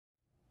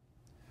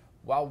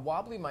While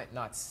wobbly might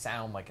not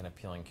sound like an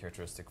appealing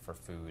characteristic for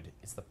food,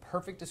 it's the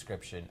perfect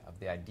description of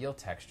the ideal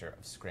texture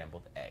of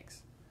scrambled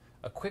eggs.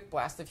 A quick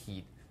blast of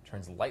heat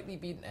turns lightly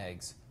beaten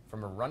eggs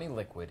from a runny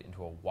liquid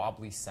into a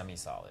wobbly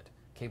semi-solid,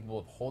 capable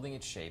of holding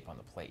its shape on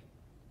the plate.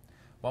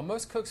 While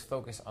most cooks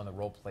focus on the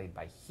role played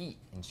by heat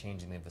in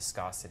changing the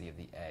viscosity of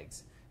the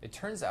eggs, it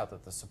turns out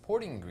that the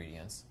supporting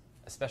ingredients,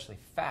 especially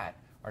fat,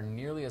 are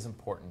nearly as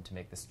important to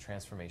make this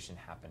transformation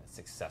happen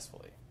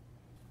successfully.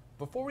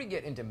 Before we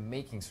get into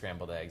making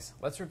scrambled eggs,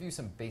 let's review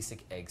some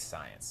basic egg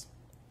science.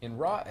 In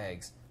raw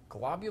eggs,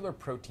 globular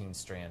protein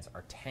strands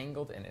are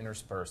tangled and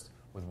interspersed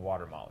with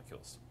water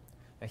molecules.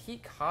 Now,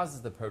 heat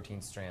causes the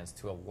protein strands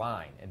to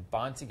align and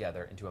bond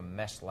together into a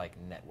mesh-like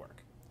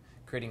network,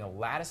 creating a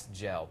lattice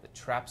gel that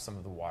traps some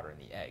of the water in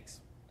the eggs.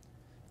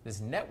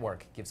 This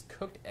network gives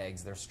cooked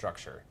eggs their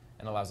structure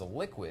and allows a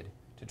liquid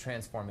to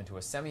transform into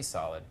a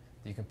semi-solid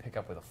that you can pick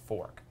up with a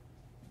fork.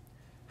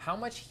 How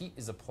much heat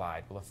is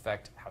applied will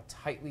affect how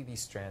tightly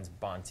these strands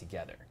bond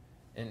together,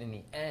 and in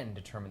the end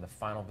determine the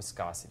final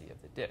viscosity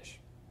of the dish.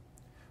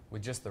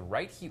 With just the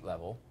right heat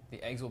level,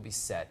 the eggs will be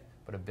set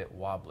but a bit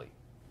wobbly.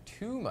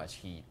 Too much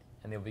heat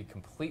and they'll be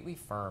completely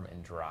firm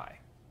and dry.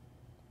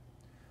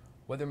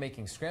 Whether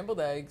making scrambled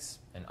eggs,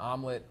 an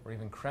omelet, or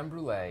even creme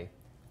brulee,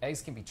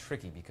 eggs can be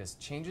tricky because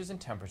changes in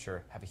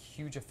temperature have a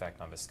huge effect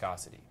on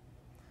viscosity.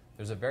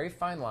 There's a very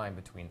fine line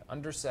between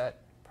underset,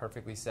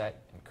 perfectly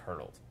set, and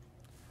curdled.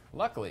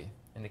 Luckily,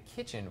 in the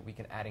kitchen, we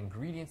can add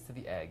ingredients to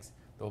the eggs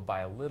that will buy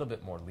a little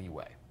bit more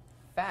leeway.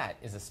 Fat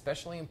is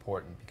especially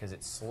important because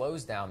it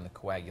slows down the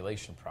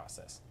coagulation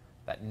process,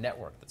 that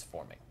network that's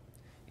forming.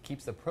 It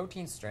keeps the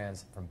protein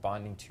strands from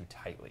bonding too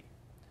tightly.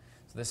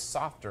 So this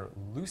softer,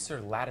 looser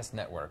lattice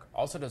network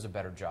also does a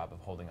better job of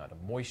holding onto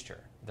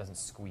moisture. It doesn't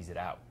squeeze it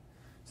out.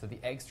 So the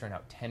eggs turn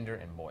out tender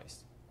and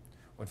moist.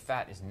 When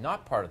fat is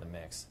not part of the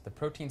mix, the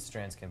protein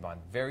strands can bond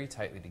very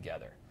tightly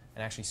together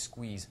and actually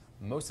squeeze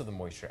most of the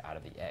moisture out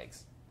of the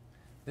eggs.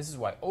 This is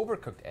why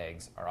overcooked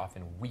eggs are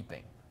often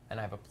weeping, and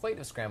I have a plate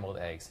of scrambled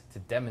eggs to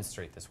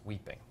demonstrate this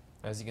weeping.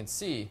 Now, as you can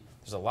see,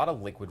 there's a lot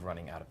of liquid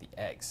running out of the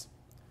eggs.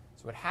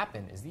 So what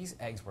happened is these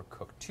eggs were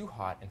cooked too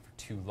hot and for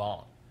too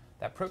long.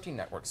 That protein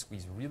network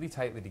squeezed really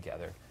tightly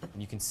together, and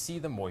you can see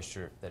the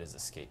moisture that is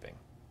escaping.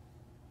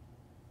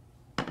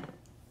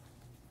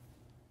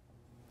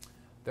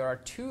 There are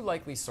two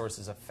likely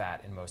sources of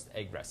fat in most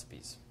egg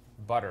recipes: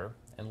 butter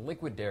and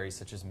liquid dairy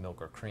such as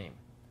milk or cream.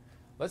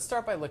 Let's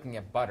start by looking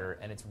at butter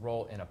and its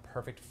role in a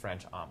perfect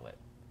French omelet.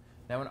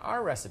 Now, in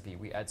our recipe,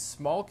 we add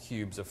small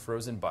cubes of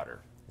frozen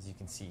butter, as you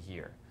can see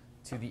here,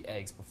 to the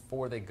eggs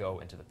before they go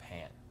into the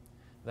pan.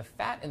 The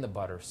fat in the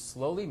butter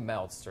slowly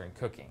melts during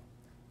cooking,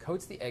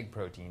 coats the egg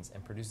proteins,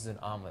 and produces an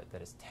omelet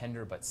that is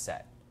tender but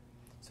set.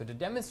 So to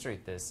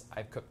demonstrate this,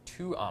 I've cooked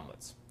two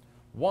omelets.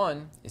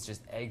 One is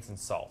just eggs and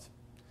salt.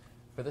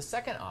 For the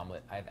second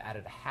omelet, I've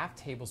added a half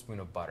tablespoon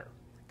of butter,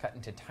 cut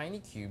into tiny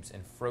cubes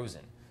and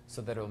frozen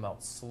so that it will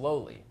melt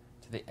slowly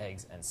to the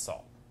eggs and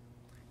salt.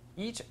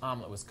 Each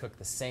omelet was cooked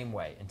the same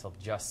way until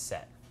just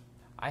set.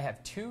 I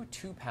have two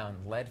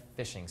 2-pound lead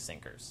fishing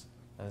sinkers.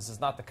 Now, this is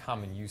not the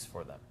common use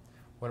for them.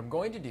 What I'm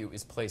going to do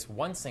is place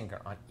one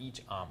sinker on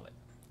each omelet.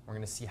 We're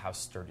going to see how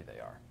sturdy they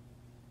are.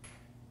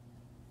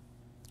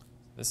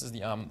 This is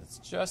the omelet that's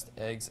just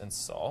eggs and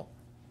salt.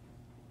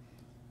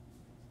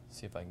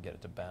 See if I can get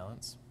it to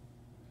balance.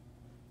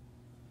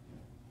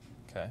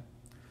 Okay.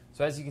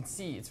 So as you can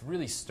see, it's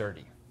really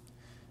sturdy.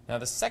 Now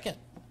the second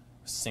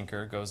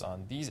sinker goes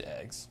on these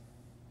eggs.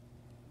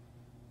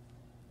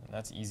 And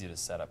that's easy to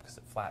set up because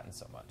it flattens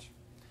so much.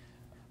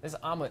 This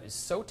omelet is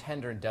so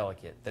tender and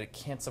delicate that it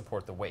can't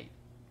support the weight,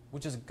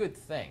 which is a good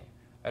thing.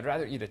 I'd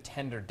rather eat a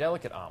tender,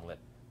 delicate omelet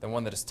than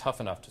one that is tough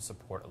enough to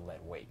support a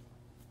lead weight.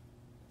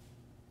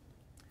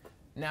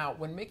 Now,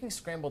 when making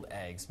scrambled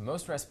eggs,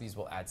 most recipes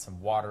will add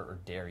some water or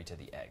dairy to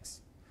the eggs.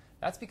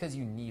 That's because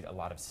you need a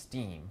lot of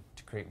steam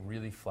to create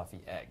really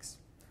fluffy eggs.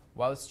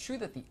 While it's true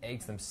that the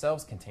eggs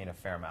themselves contain a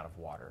fair amount of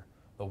water,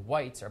 the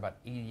whites are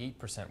about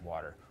 88%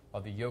 water,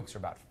 while the yolks are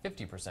about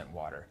 50%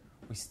 water,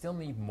 we still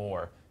need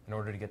more in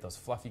order to get those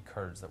fluffy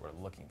curds that we're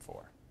looking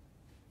for.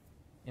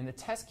 In the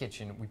test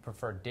kitchen, we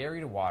prefer dairy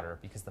to water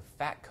because the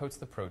fat coats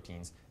the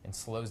proteins and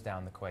slows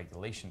down the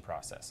coagulation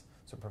process,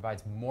 so it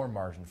provides more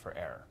margin for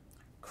error.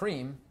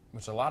 Cream,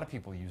 which a lot of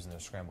people use in their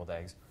scrambled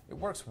eggs, it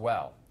works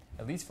well,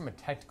 at least from a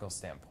technical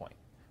standpoint,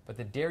 but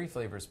the dairy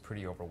flavor is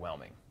pretty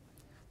overwhelming.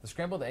 The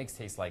scrambled eggs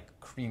taste like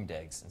creamed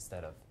eggs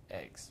instead of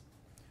eggs.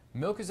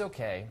 Milk is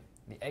okay.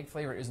 The egg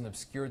flavor isn't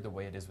obscured the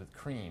way it is with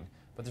cream,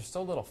 but there's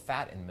still a little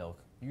fat in milk,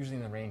 usually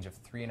in the range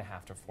of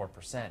 3.5% to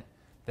 4%,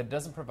 that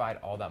doesn't provide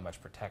all that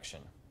much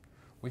protection.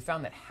 We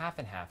found that half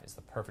and half is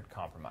the perfect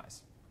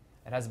compromise.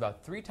 It has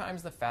about 3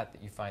 times the fat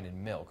that you find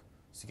in milk,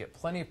 so you get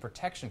plenty of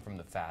protection from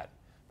the fat,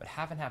 but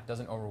half and half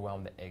doesn't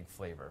overwhelm the egg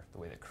flavor the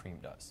way that cream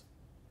does.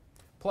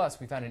 Plus,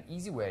 we found an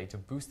easy way to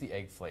boost the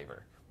egg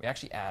flavor. We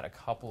actually add a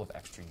couple of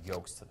extra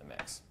yolks to the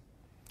mix.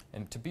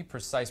 And to be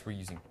precise, we're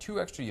using 2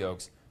 extra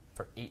yolks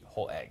for 8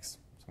 whole eggs.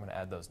 So I'm going to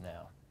add those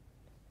now.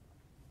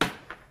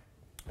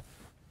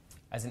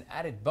 As an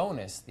added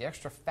bonus, the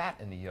extra fat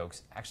in the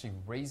yolks actually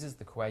raises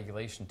the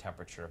coagulation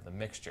temperature of the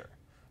mixture.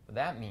 What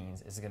that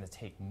means is it's going to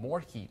take more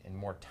heat and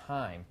more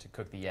time to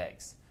cook the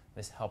eggs.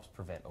 This helps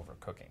prevent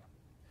overcooking.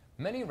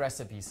 Many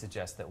recipes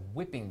suggest that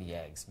whipping the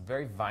eggs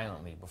very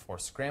violently before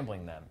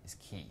scrambling them is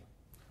key.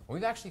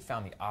 We've actually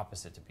found the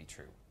opposite to be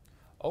true.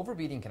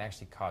 Overbeating can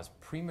actually cause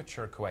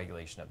premature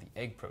coagulation of the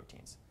egg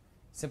proteins,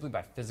 simply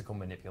by physical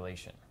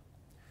manipulation.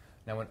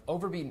 Now, when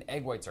overbeaten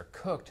egg whites are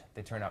cooked,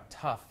 they turn out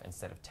tough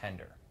instead of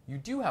tender. You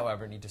do,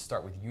 however, need to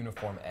start with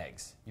uniform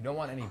eggs. You don't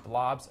want any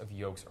blobs of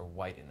yolks or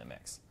white in the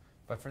mix.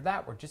 But for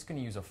that, we're just going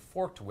to use a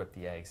fork to whip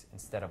the eggs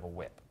instead of a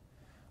whip.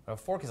 But a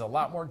fork is a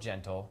lot more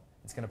gentle.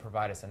 It's going to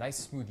provide us a nice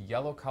smooth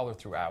yellow color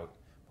throughout,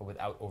 but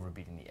without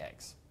overbeating the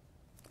eggs.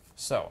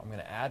 So I'm going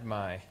to add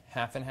my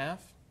half and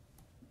half.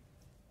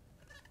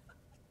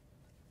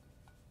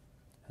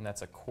 And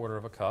that's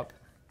 1/4 cup.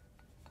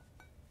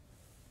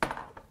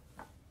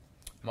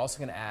 I'm also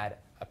going to add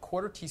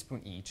 1/4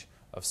 teaspoon each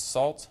of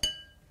salt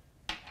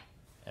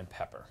and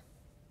pepper.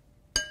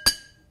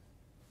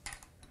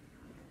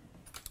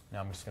 Now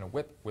I'm just going to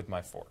whip with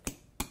my fork.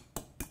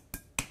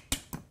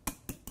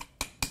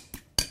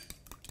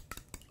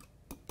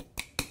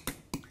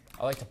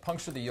 I like to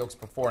puncture the yolks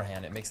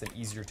beforehand. It makes them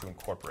easier to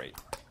incorporate.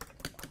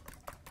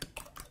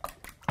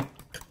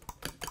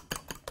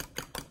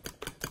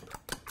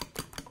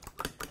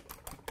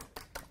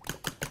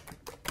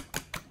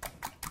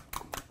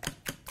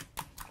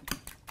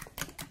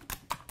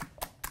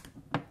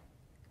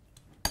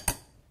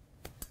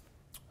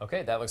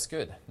 Okay, that looks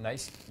good.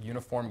 Nice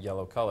uniform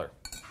yellow color.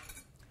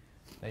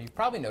 Now you've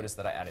probably noticed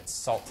that I added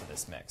salt to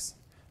this mix.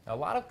 Now a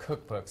lot of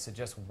cookbooks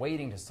suggest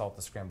waiting to salt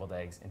the scrambled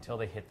eggs until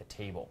they hit the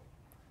table.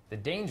 The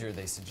danger,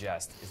 they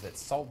suggest, is that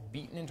salt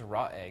beaten into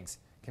raw eggs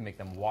can make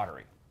them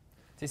watery.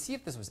 To see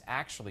if this was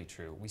actually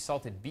true, we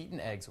salted beaten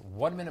eggs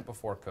 1 minute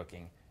before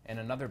cooking and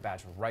another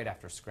batch right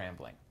after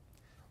scrambling.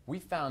 We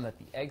found that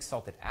the eggs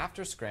salted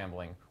after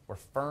scrambling were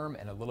firm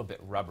and a little bit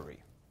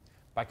rubbery.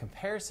 By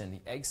comparison,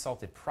 the eggs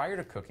salted prior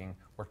to cooking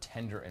were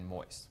tender and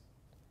moist.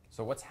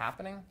 So what's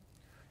happening?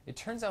 It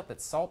turns out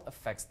that salt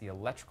affects the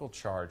electrical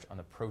charge on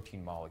the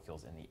protein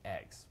molecules in the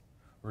eggs,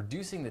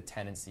 reducing the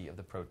tendency of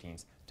the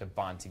proteins to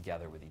bond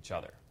together with each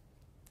other.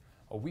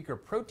 A weaker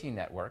protein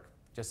network,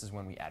 just as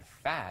when we add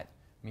fat,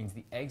 means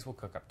the eggs will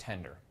cook up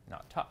tender,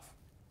 not tough.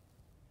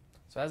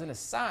 So as an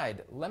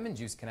aside, lemon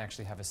juice can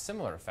actually have a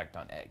similar effect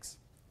on eggs.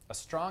 A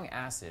strong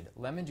acid,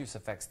 lemon juice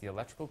affects the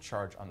electrical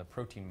charge on the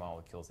protein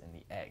molecules in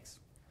the eggs.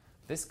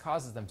 This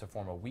causes them to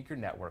form a weaker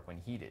network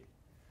when heated.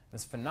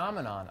 This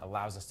phenomenon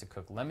allows us to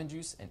cook lemon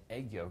juice and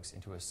egg yolks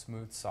into a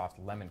smooth, soft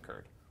lemon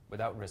curd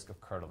without risk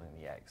of curdling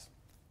the eggs.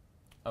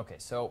 Okay,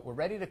 so we're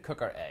ready to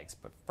cook our eggs,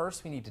 but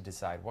first we need to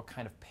decide what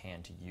kind of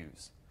pan to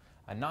use.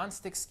 A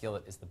non-stick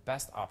skillet is the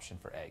best option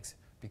for eggs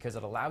because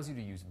it allows you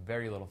to use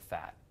very little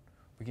fat.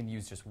 We can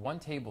use just 1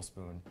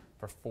 tablespoon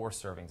for 4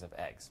 servings of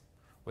eggs,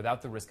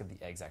 without the risk of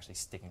the eggs actually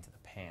sticking to the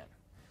pan.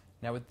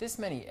 Now with this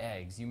many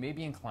eggs, you may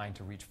be inclined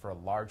to reach for a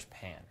large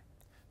pan,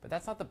 but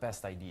that's not the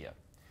best idea.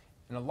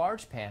 In a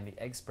large pan, the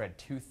eggs spread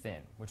too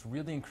thin, which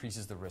really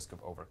increases the risk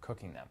of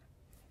overcooking them.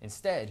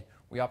 Instead,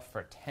 we opt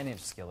for a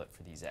 10-inch skillet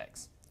for these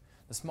eggs.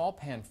 The small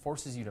pan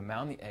forces you to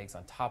mound the eggs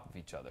on top of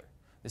each other.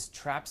 This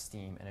traps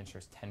steam and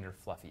ensures tender,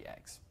 fluffy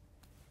eggs.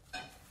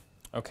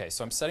 Okay,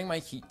 so I'm setting my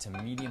heat to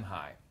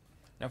medium-high.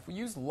 Now if we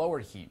use lower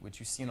heat, which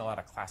you see in a lot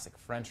of classic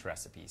French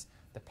recipes,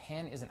 the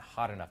pan isn't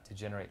hot enough to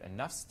generate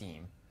enough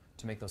steam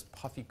to make those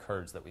puffy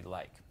curds that we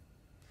like.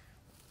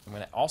 I'm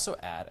going to also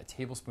add a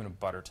tablespoon of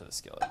butter to the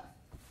skillet.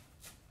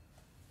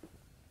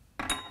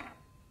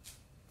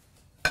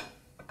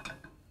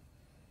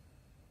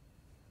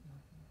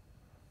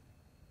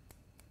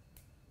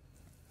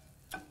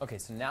 Okay,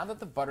 so now that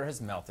the butter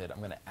has melted, I'm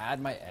going to add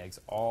my eggs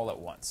all at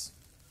once.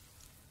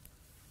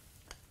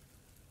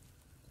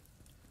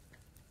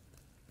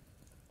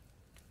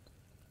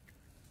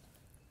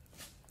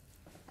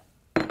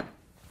 I'm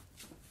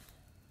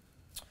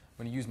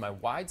going to use my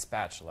wide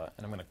spatula,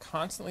 and I'm going to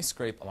constantly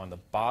scrape along the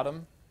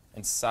bottom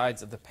and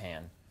sides of the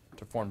pan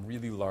to form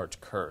really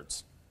large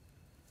curds.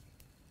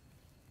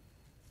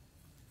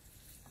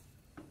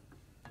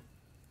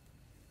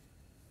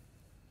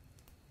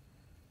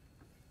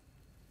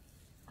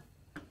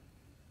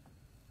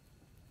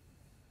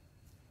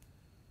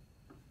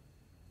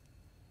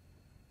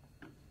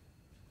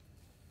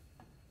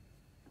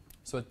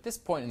 So at this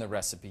point in the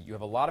recipe, you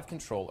have a lot of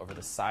control over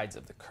the sides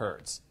of the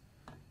curds.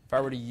 If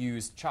I were to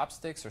use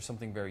chopsticks or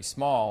something very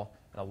small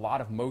and a lot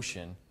of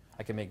motion,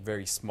 I can make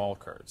very small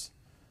curds.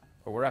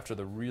 But we're after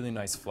the really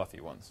nice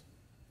fluffy ones.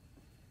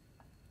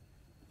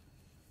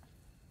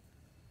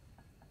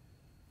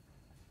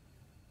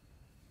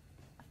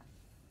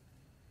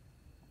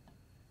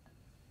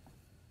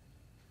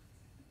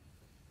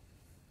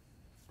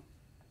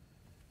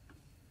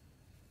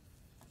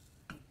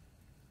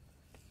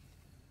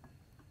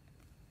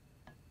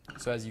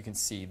 So as you can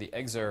see, the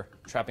eggs are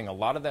trapping a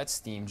lot of that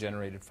steam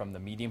generated from the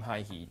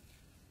medium-high heat.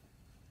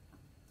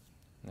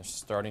 And they're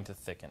starting to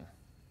thicken.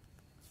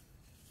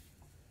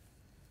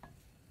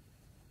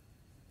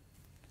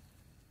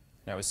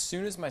 Now, as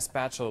soon as my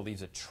spatula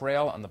leaves a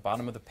trail on the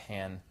bottom of the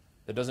pan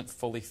that doesn't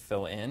fully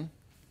fill in,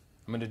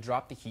 I'm going to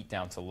drop the heat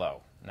down to low,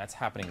 and that's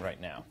happening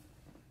right now.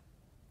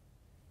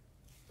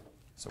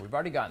 So we've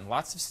already gotten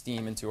lots of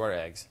steam into our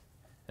eggs,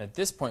 and at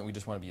this point we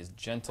just want to be as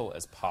gentle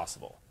as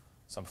possible.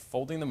 So I'm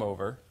folding them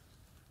over,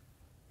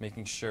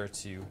 making sure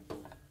to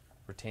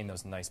retain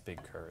those nice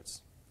big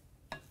curds.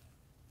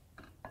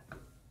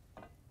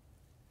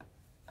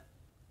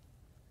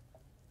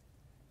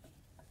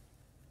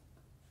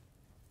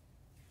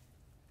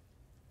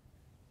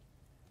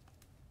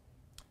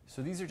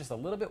 So these are just a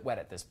little bit wet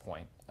at this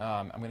point.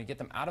 I'm going to get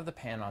them out of the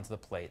pan onto the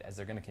plate as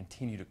they're going to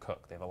continue to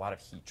cook. They have a lot of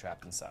heat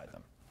trapped inside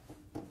them.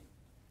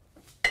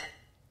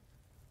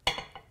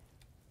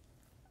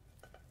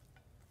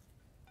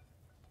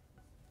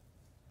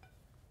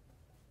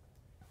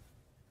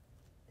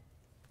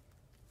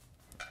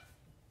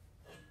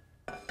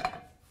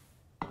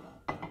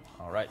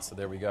 All right, so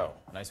there we go.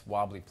 Nice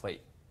wobbly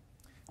plate.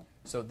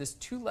 So this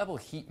two-level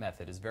heat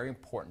method is very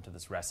important to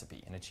this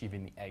recipe in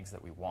achieving the eggs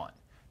that we want.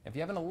 If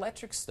you have an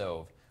electric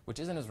stove, which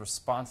isn't as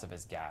responsive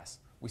as gas,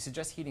 we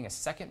suggest heating a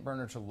second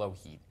burner to low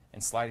heat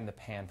and sliding the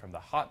pan from the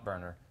hot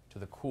burner to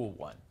the cool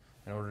one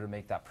in order to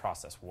make that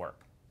process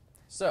work.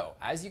 So,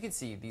 as you can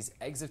see, these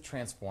eggs have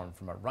transformed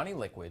from a runny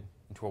liquid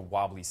into a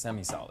wobbly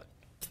semi-solid.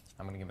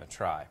 I'm going to give them a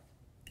try.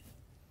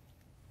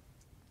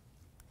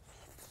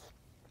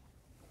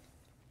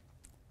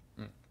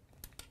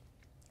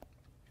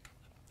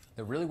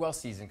 They're really well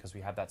seasoned because we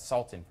have that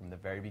salt in from the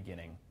very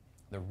beginning.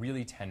 They're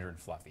really tender and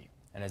fluffy.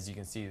 And as you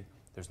can see,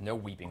 there's no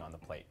weeping on the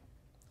plate.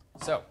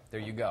 So, there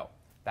you go.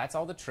 That's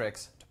all the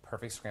tricks to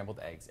perfect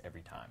scrambled eggs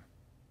every time.